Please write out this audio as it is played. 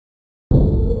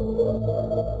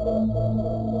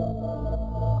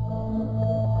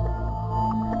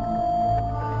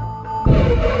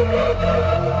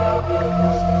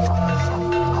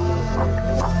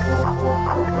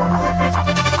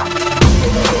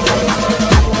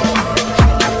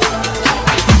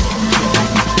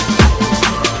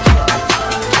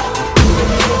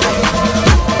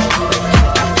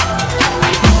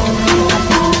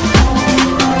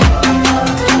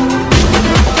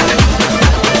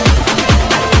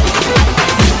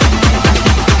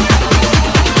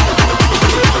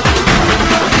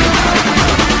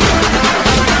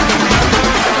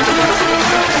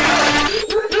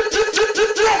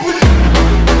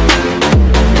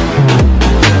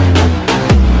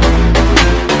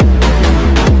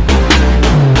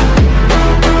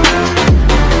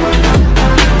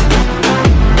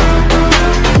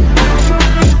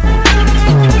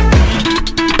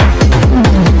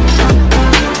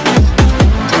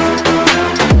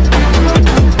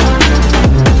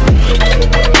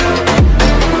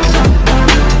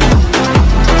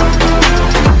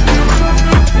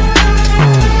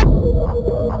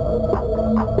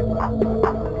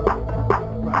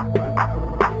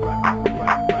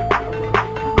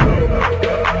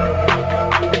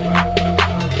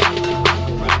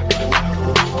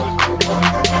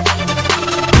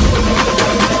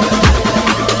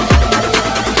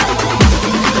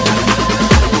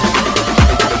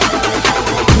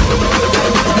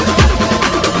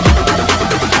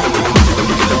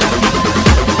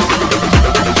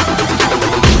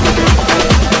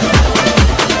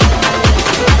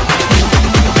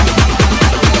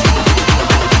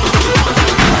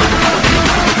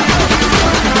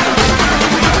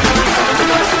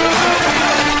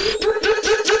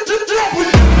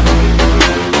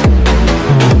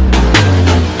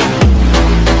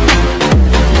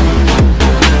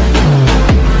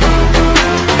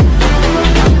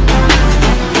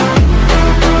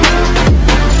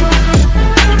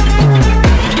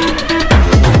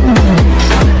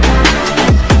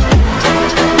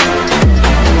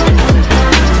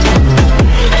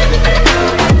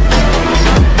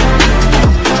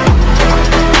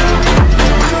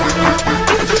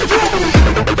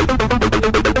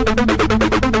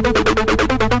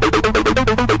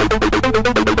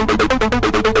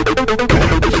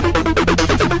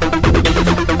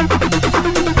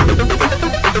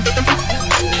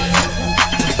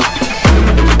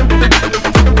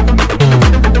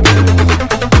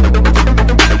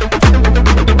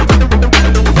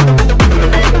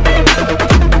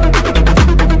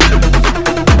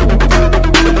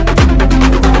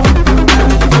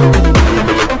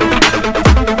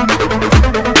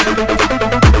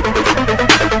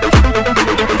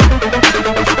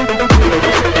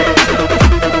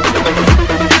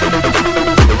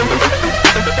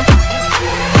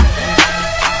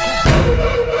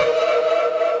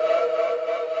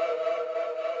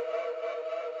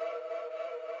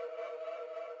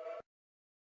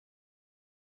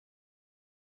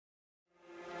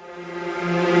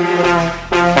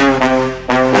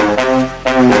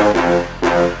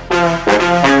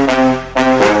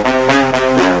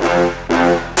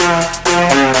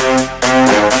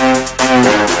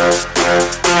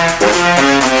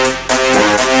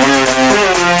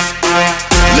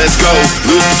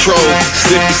lose control,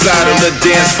 slip and slide on the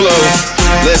dance floor.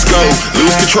 Let's go,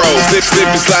 lose control, slip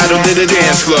and slide on the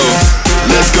dance floor.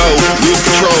 Let's go, lose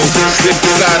control, slip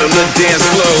and slide on the dance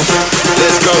floor.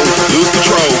 Let's go, lose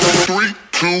control. 3,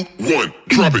 2, 1,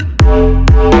 drop it.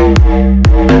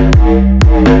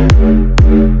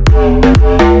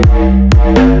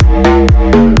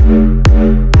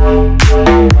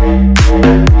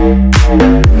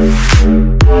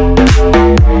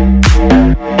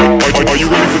 Are you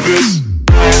ready for this?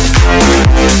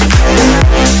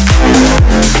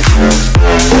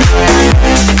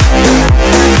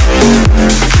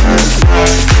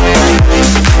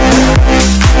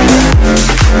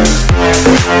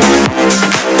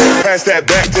 Pass that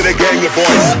back to the gang of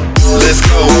boys. Let's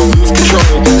go, lose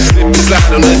control, slip and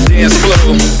slide on the dance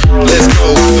floor. Let's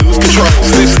go, lose control,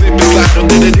 slip and slide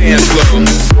on the dance floor.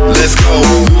 Let's go,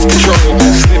 lose control,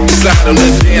 slip and slide on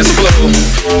the dance floor.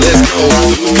 Let's go,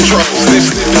 lose control, slip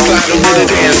and slide on the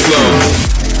dance floor.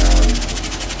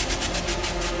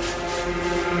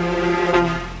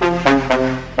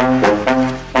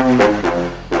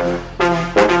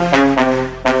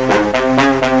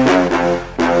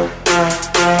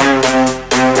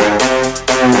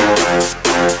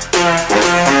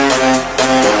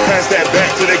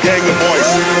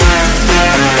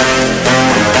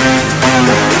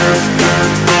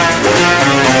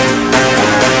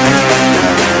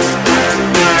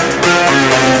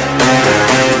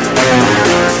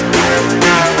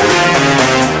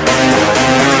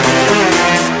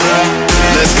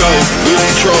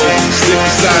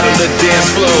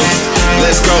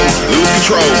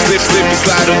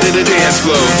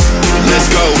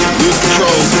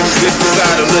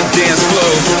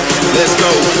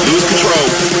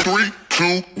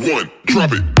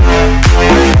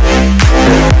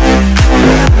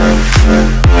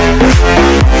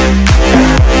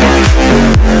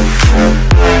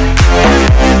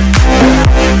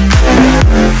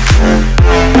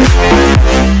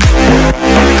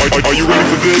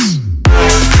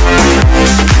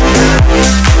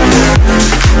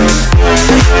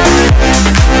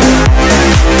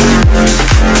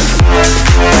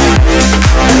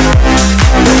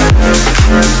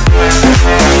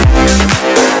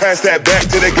 That back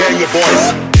to the gang of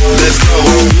boys. Let's go,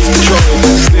 lose control,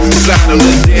 slip and slide on the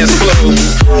dance floor.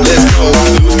 Let's go,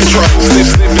 lose control,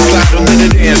 slip and slide on the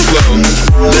dance floor.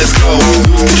 Let's go,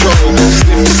 lose control,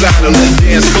 slip and slide on the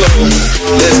dance floor.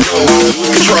 Let's go, lose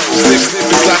control, slip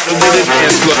and slide on the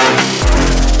dance floor.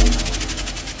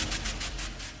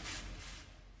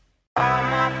 All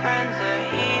my friends are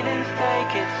heathens,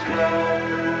 take it slow.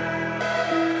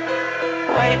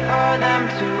 Wait for them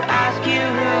to ask you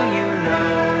who you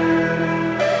know.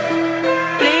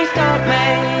 Don't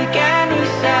make any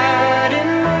sudden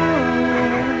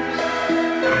moves.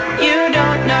 You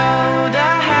don't know the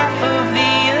half of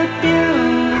the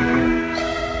abuse.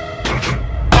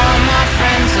 All my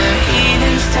friends are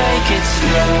heathens, take it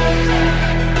slow.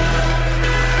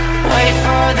 Wait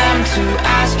for them to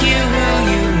ask you who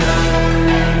you know.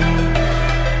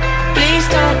 Please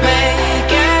don't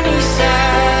make any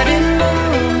sudden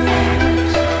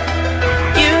moves.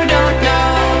 You don't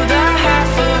know the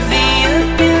half of the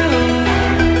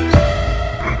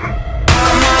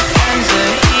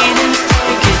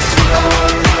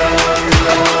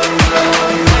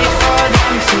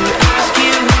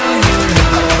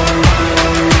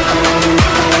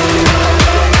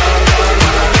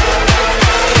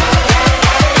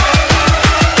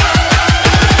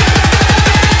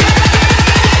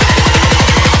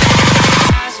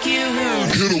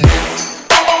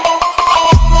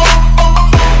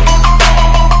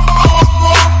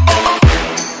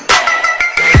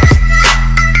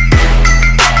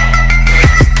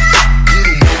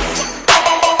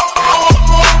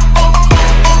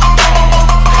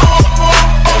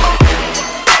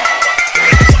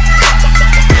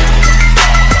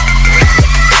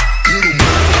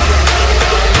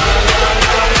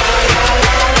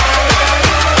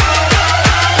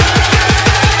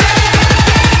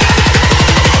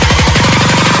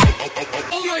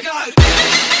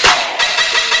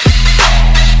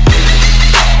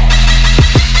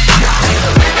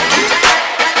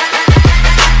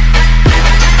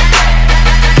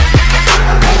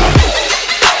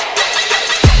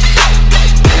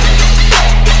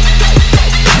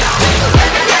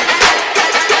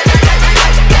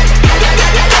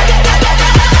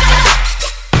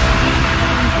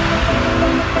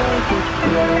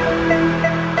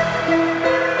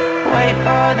Wait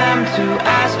for them to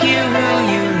ask you who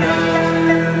you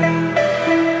know.